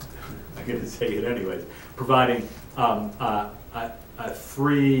I'm gonna say it anyways, providing a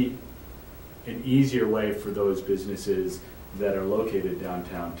free and easier way for those businesses that are located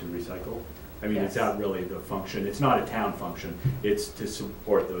downtown to recycle? I mean, Yes. It's not really the function, it's not a town function, it's to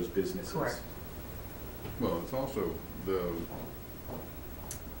support those businesses. Correct. Well, it's also the,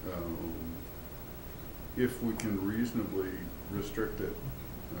 if we can reasonably restrict it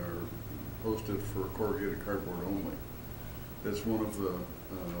or post it for corrugated cardboard only, that's one of the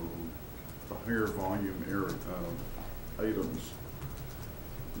higher volume items,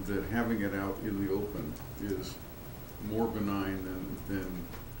 that having it out in the open is more benign than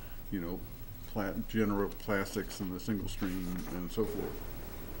you know, general plastics and the single stream and so forth.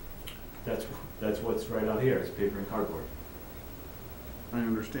 That's what's right out here, it's paper and cardboard. I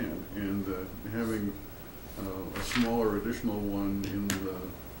understand, and having a smaller additional one in the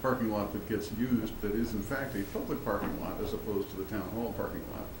parking lot that gets used, that is in fact a public parking lot as opposed to the town hall parking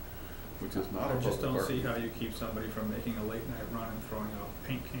lot, which is not a I public just don't parking see lot. how you keep somebody from making a late night run and throwing out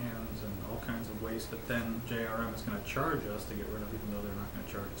paint cans and all kinds of waste that then JRM is gonna charge us to get rid of, even though they're not gonna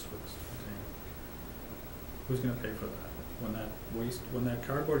charge us for this container. Who's gonna pay for that? When that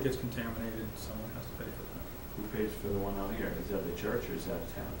cardboard gets contaminated, someone has to pay for that. Who pays for the one out here? Is that the church or is that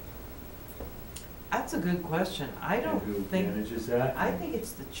the town? That's a good question. I don't And who think, manages that? I think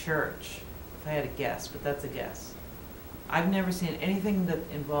it's the church, if I had a guess, but that's a guess. I've never seen anything that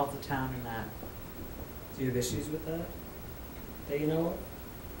involved the town in that. Do you have issues with that? That you know of?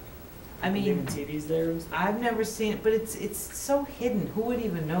 I Leaving mean, TVs there and stuff? I've never seen it, but it's so hidden. Who would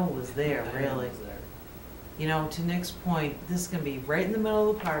even know it was there, I didn't know really? it was there. You know, to Nick's point, this is gonna be right in the middle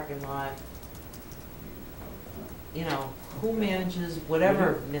of the parking lot. you know, who manages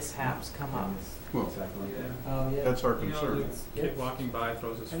whatever mishaps come up? Well, Oh, yeah. that's our You know, concern. the kid walking by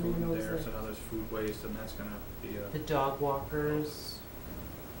throws his I food didn't in know it was there, there. so now there's food waste, and that's gonna be The dog walkers,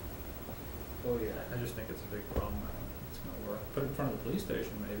 oh yeah, I just think it's a big problem, I don't think it's gonna work. Put it in front of the police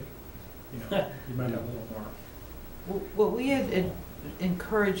station, maybe, you know, you might have a little more. what we had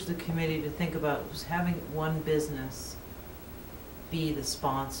encouraged the committee to think about was having one business be the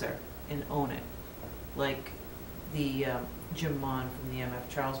sponsor and own it, like the Jim Mon from the MF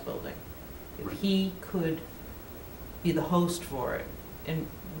Charles Building. Right. If he could be the host for it and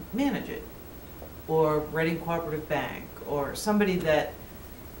manage it, or Reading Cooperative Bank, or somebody that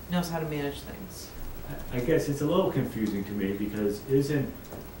knows how to manage things. I guess it's a little confusing to me because isn't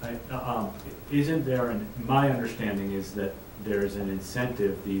there, my understanding is that there's an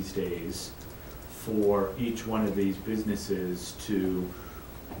incentive these days for each one of these businesses to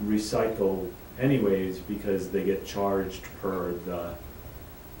recycle anyways because they get charged per the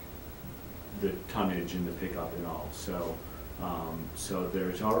tonnage and the pickup and all. So,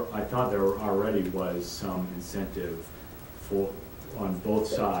 I thought there already was some incentive on both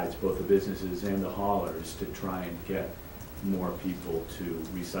sides, both the businesses and the haulers, to try and get more people to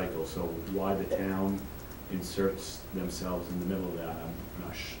recycle. So why the town inserts themselves in the middle of that, I'm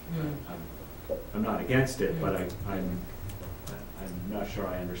not I'm not against it, but I'm not sure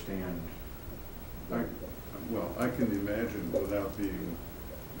I understand. Well, I can imagine without being,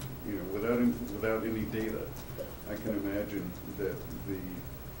 you know, without any data, I can imagine that the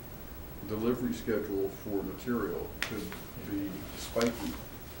delivery schedule for material could be spiky.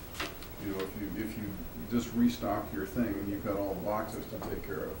 You know, if you just restock your thing and you've got all the boxes to take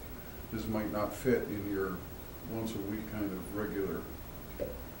care of, this might not fit in your once a week kind of regular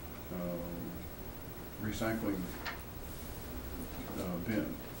recycling bin.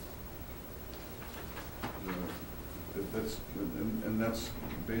 That's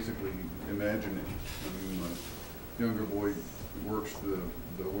basically imagining. I mean, my younger boy works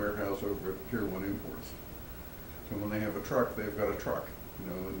the warehouse over at Pier 1 Imports. And when they have a truck, they've got a truck, you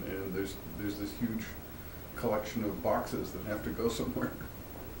know, and there's this huge collection of boxes that have to go somewhere.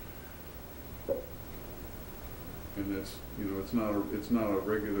 And it's, you know, it's not a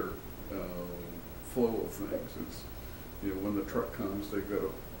regular flow of things. It's, you know, when the truck comes, they've got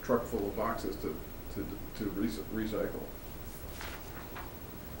a truck full of boxes to recycle.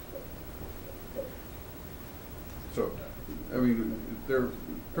 So, I mean, they're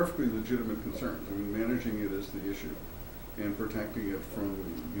perfectly legitimate concerns. I mean, managing it is the issue, and protecting it from,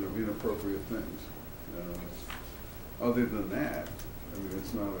 you know, inappropriate things. Other than that, I mean,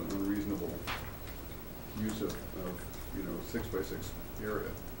 it's not an unreasonable use of you know, 6x6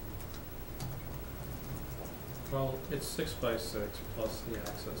 area. Well, it's 6x6 plus the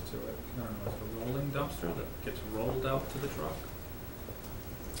access to it. I don't know, it's a rolling dumpster that gets rolled out to the truck?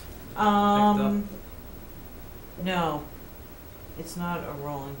 No, it's not a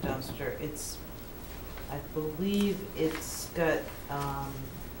rolling dumpster. It's, I believe it's got, A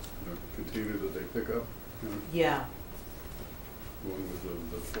container that they pick up, you know, yeah, one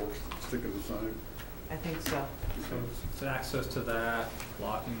with the forks that stick in the side. I think so. So it's access to that,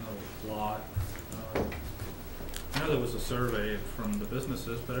 blocking the lot. I know there was a survey from the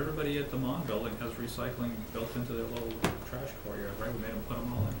businesses, but everybody at the Mon building has recycling built into their little trash courtyard, right? We made them put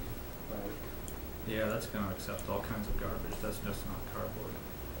them all in. Yeah, that's gonna accept all kinds of garbage, that's just not cardboard.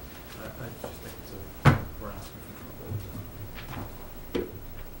 I just think we're asking for trouble.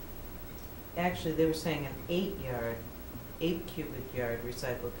 Actually, they were saying an 8 cubic yard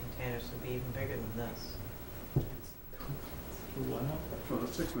recycled containers would be even bigger than this. The one out? Well,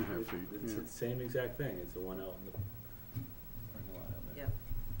 that's 6.5 feet. It's Yeah. the same exact thing, it's the one out in the parking lot out there. Yep.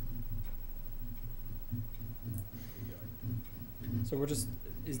 So we're just,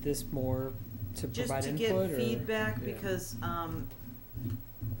 is this more to Just provide to input get or? feedback, Yeah. because,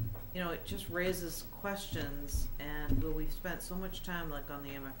 you know, it just raises questions, and where we've spent so much time, like on the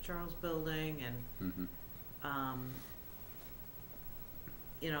MF Charles building, and, Mm-hmm.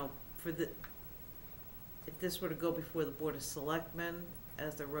 you know, if this were to go before the Board of Selectmen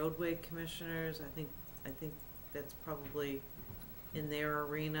as the roadway commissioners, I think that's probably in their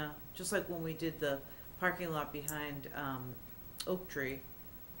arena. Just like when we did the parking lot behind, Oak Tree,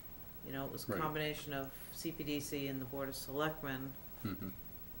 you know, it was a Right. combination of CPDC and the Board of Selectmen. Mm-hmm.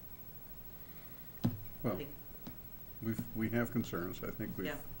 Well, we have concerns. I think we've.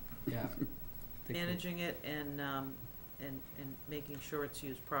 Yeah. Yeah. Managing it and making sure it's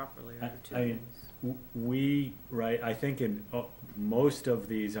used properly are the two I mean, things. We, right, I think in most of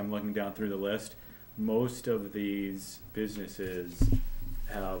these, I'm looking down through the list, most of these businesses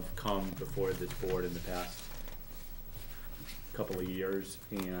have come before this board in the past couple of years,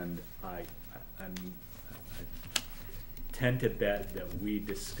 and I tend to bet that we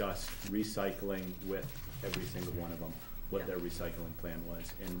discussed recycling with every single one of them, what their recycling plan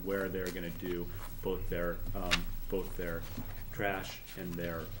was, and where they're gonna do both their trash and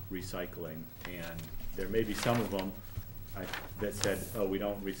their recycling. And there may be some of them that said, oh, we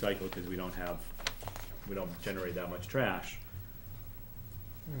don't recycle because we don't generate that much trash.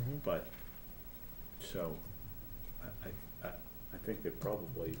 But, so, I think that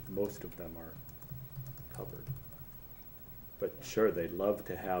probably most of them are covered. But sure, they'd love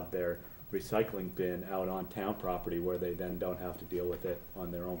to have their recycling bin out on town property where they then don't have to deal with it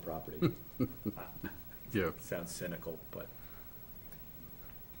on their own property. Yeah, Sounds cynical, but.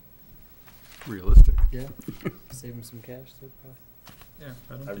 realistic. Yeah. Save them some cash, so probably. Yeah,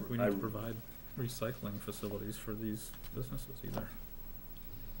 I don't think we need to provide recycling facilities for these businesses either.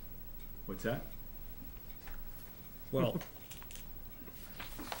 What's that? Well,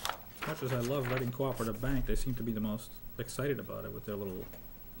 as much as I love Reading Cooperative Bank, they seem to be the most excited about it with their little,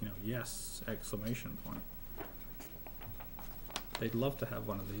 yes, exclamation point. They'd love to have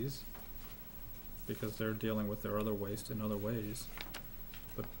one of these because they're dealing with their other waste in other ways.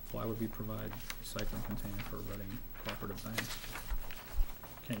 But why would we provide recycling container for Reading Cooperative Bank?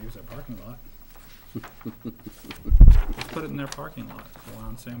 Can't use their parking lot. Let's put it in their parking lot, the one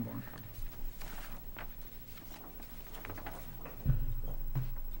on Sanborn.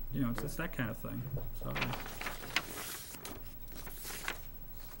 It's that kind of thing, so.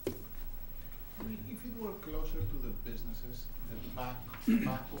 I mean, if it were closer to the businesses, the back of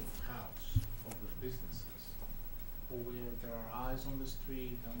house of the businesses, or where there are eyes on the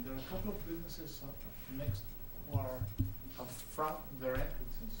street, and there are a couple of businesses next who have front their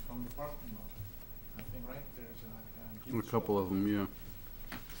entrances from the parking lot. I think, right, there's like A couple of them, yeah.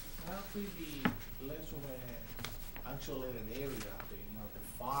 that would be less of a isolated area, the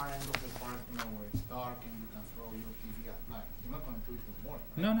far end of the parking lot where it's dark and you can throw your TV at night. You're not going to do it in the morning,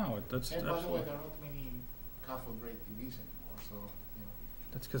 right? No, that's And by the way, absolutely. there are not many cathode grade TVs anymore, so,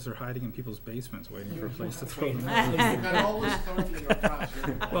 That's because they're hiding in people's basements waiting for a place to throw You them. can always throw it in your trash.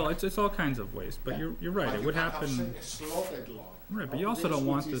 Well, it's all kinds of waste, but you're right, But it you would can have happen. a slotted lot. Right, but not you also this don't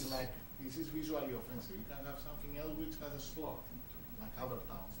want which is this. like, this is visually offensive. You can have something else which has a slot, like other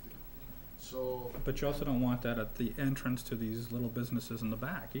towns do. So. But you also don't want that at the entrance to these little businesses in the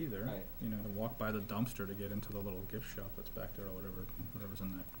back either. Right. To walk by the dumpster to get into the little gift shop that's back there or whatever's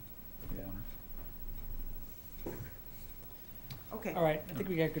in that Yeah. corner. Okay. All right, I think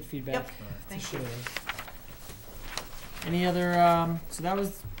we got good feedback. Yep. to Thank you. share. Any other, so that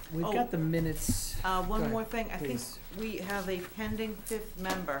was, we've Oh. got the minutes. Go One ahead, more thing, I think please. we have a pending fifth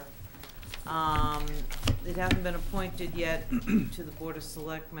member. It hasn't been appointed yet to the Board of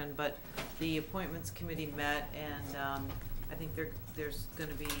Selectmen, but the Appointments Committee met, and I think there's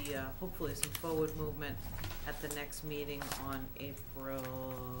gonna be hopefully some forward movement at the next meeting on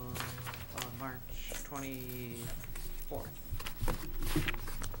March 24th.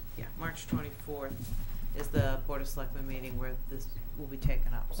 Yeah, March 24th is the Board of Selectmen meeting where this will be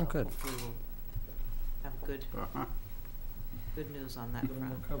taken up, so Oh, good. hopefully we'll have good news on that A little more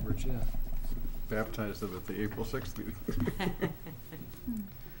front. coverage, yeah. Baptized them at the April 6th meeting.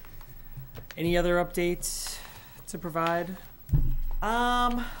 Any other updates to provide?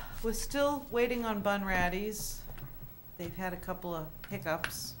 We're still waiting on Bunratty's. They've had a couple of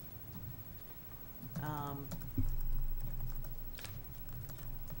hiccups.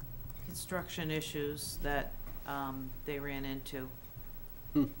 Construction issues that, they ran into.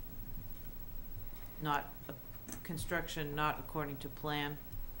 Construction not according to plan.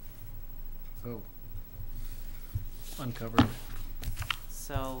 Oh. Uncovered.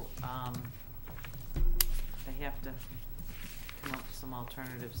 So, they have to come up with some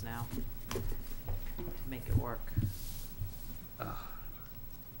alternatives now to make it work. So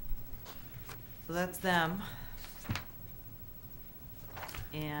that's them.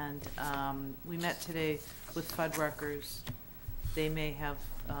 And, we met today with Fuddruckers. They may have,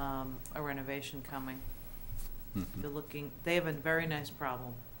 a renovation coming. They have a very nice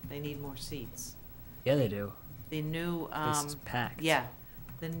problem. They need more seats. Yeah, they do. The new, This is packed. yeah,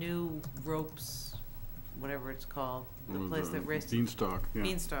 the new ropes, whatever it's called, the place that raced. Beanstalk, yeah.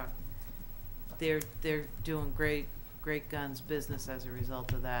 Beanstalk. They're doing great guns business as a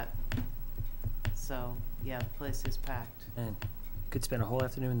result of that. So, yeah, the place is packed. Man, could spend a whole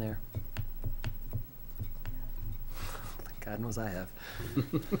afternoon there. Yeah. God knows I have.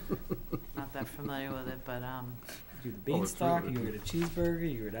 Not that familiar with it, but, You do the Oh, it's beanstalk, really you good. get a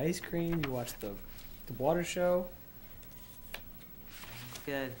cheeseburger, you get ice cream, you watch the water show,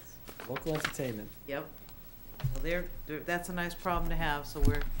 good. local entertainment. Yep. Well, that's a nice problem to have, so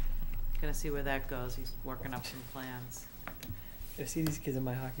we're gonna see where that goes. He's working up some plans. I see these kids on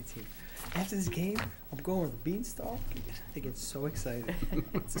my hockey team. After this game, I'm going with the Beanstalk. They get so excited.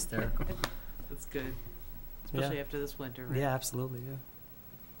 It's hysterical. That's good, especially after this winter, right? Yeah, absolutely, yeah.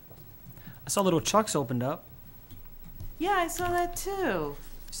 I saw Little Chuck's opened up. Yeah, I saw that too.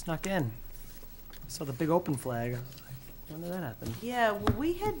 Snuck in. I saw the big open flag. I was like, when did that happen? Yeah, well,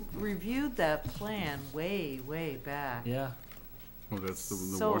 we had reviewed that plan way, way back. Yeah. Oh, that's the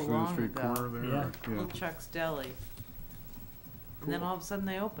So Washington long Street ago. corner there? Yeah. Little Chuck's Deli. And then Cool. all of a sudden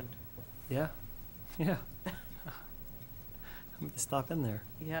they opened. Yeah. Yeah. I'm going to stop in there.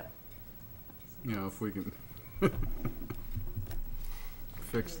 Yep. Yeah, if we can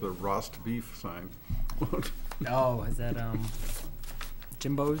fix the roast beef sign. Oh, is that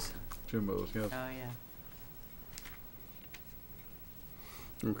Jimbo's? Jimbo's, yes. Oh, yeah.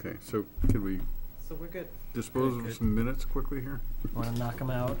 Okay, so can we So we're good. dispose Good. of some minutes quickly here? Want to knock them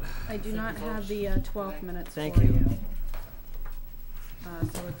out? I do not have the 12 minutes for Thank you.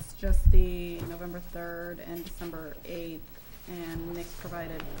 So it's just the November 3rd and December 8th, and Nick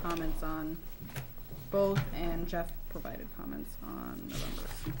provided comments on both, and Jeff provided comments on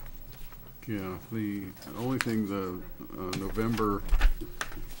November's. Yeah, the only thing, the November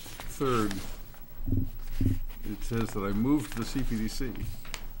 3rd, it says that I moved the CPDC.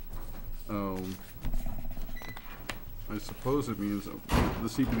 I suppose it means the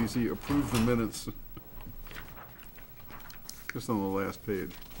CPDC approved the minutes just on the last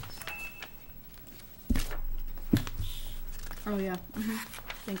page. Oh, yeah,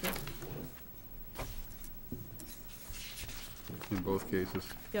 thank you. In both cases.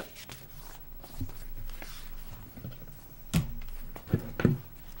 Yep.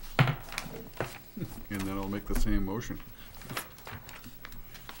 And then I'll make the same motion.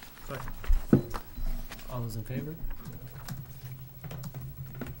 All those in favor?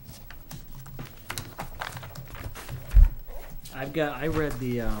 I read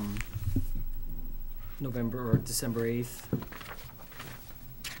the November or December 8th.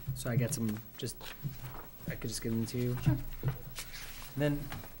 So I got some, I could just give them to you. Sure. Then,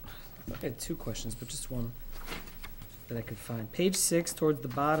 I had two questions, but just one that I could find. Page 6, towards the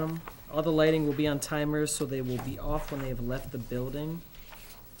bottom, all the lighting will be on timers, so they will be off when they have left the building.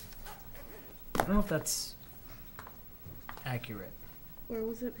 I don't know if that's accurate. Where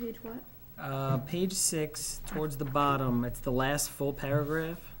was it, page what? Page 6, towards the bottom, it's the last full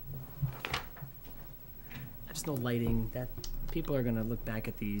paragraph. I just know lighting, that people are gonna look back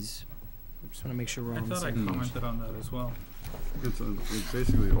at these. I just wanna make sure we're I on the thought I same page. commented on that as well. It's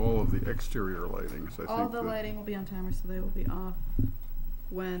basically all of the exterior lightings, I think. All the that- lighting will be on timer, so they will be off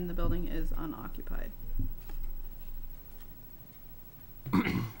when the building is unoccupied.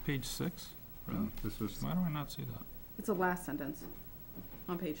 Page 6? This is, Why do I not see that? It's the last sentence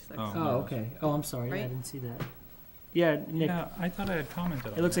on page 6. Oh. Oh, okay. Oh, I'm sorry, yeah, I Right? didn't see that. Yeah, Nick, Yeah, I thought I had commented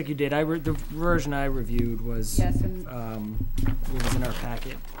on it looks that. like you did. The version I reviewed was, Yes, and what was in our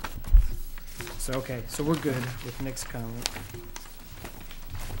packet. So, okay, so we're good with Nick's comment.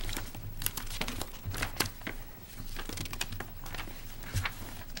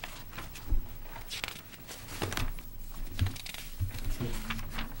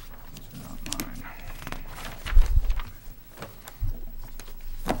 It's not mine.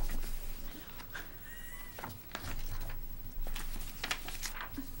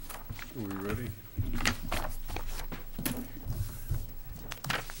 are we ready?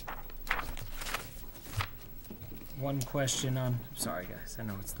 One question on, sorry guys, I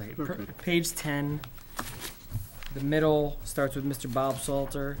know it's late. Okay. Page 10, the middle starts with Mr. Bob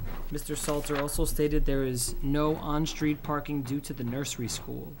Salter. Mr. Salter also stated there is no on-street parking due to the nursery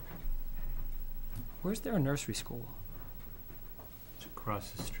school. Where's there a nursery school? It's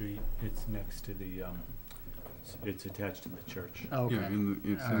across the street, it's next to the, it's attached to the church. Oh, okay. Yeah, it's in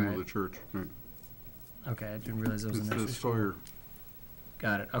with Alright. the church, right. Okay, I didn't realize there was a It's nursery the school. Sawyer.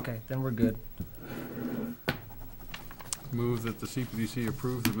 Got it, okay, then we're good. Move that the CPDC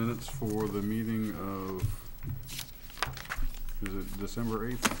approve the minutes for the meeting of, is it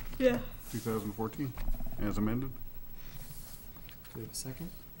December 8th, yeah. 2014, as amended? Do we have a second?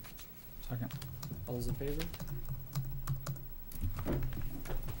 Second. All those in favor?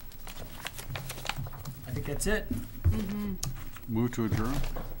 I think that's it. Mm-hmm. Move to adjourn?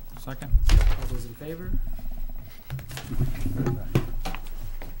 Second. All those in favor?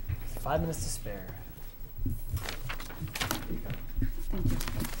 5 minutes to spare.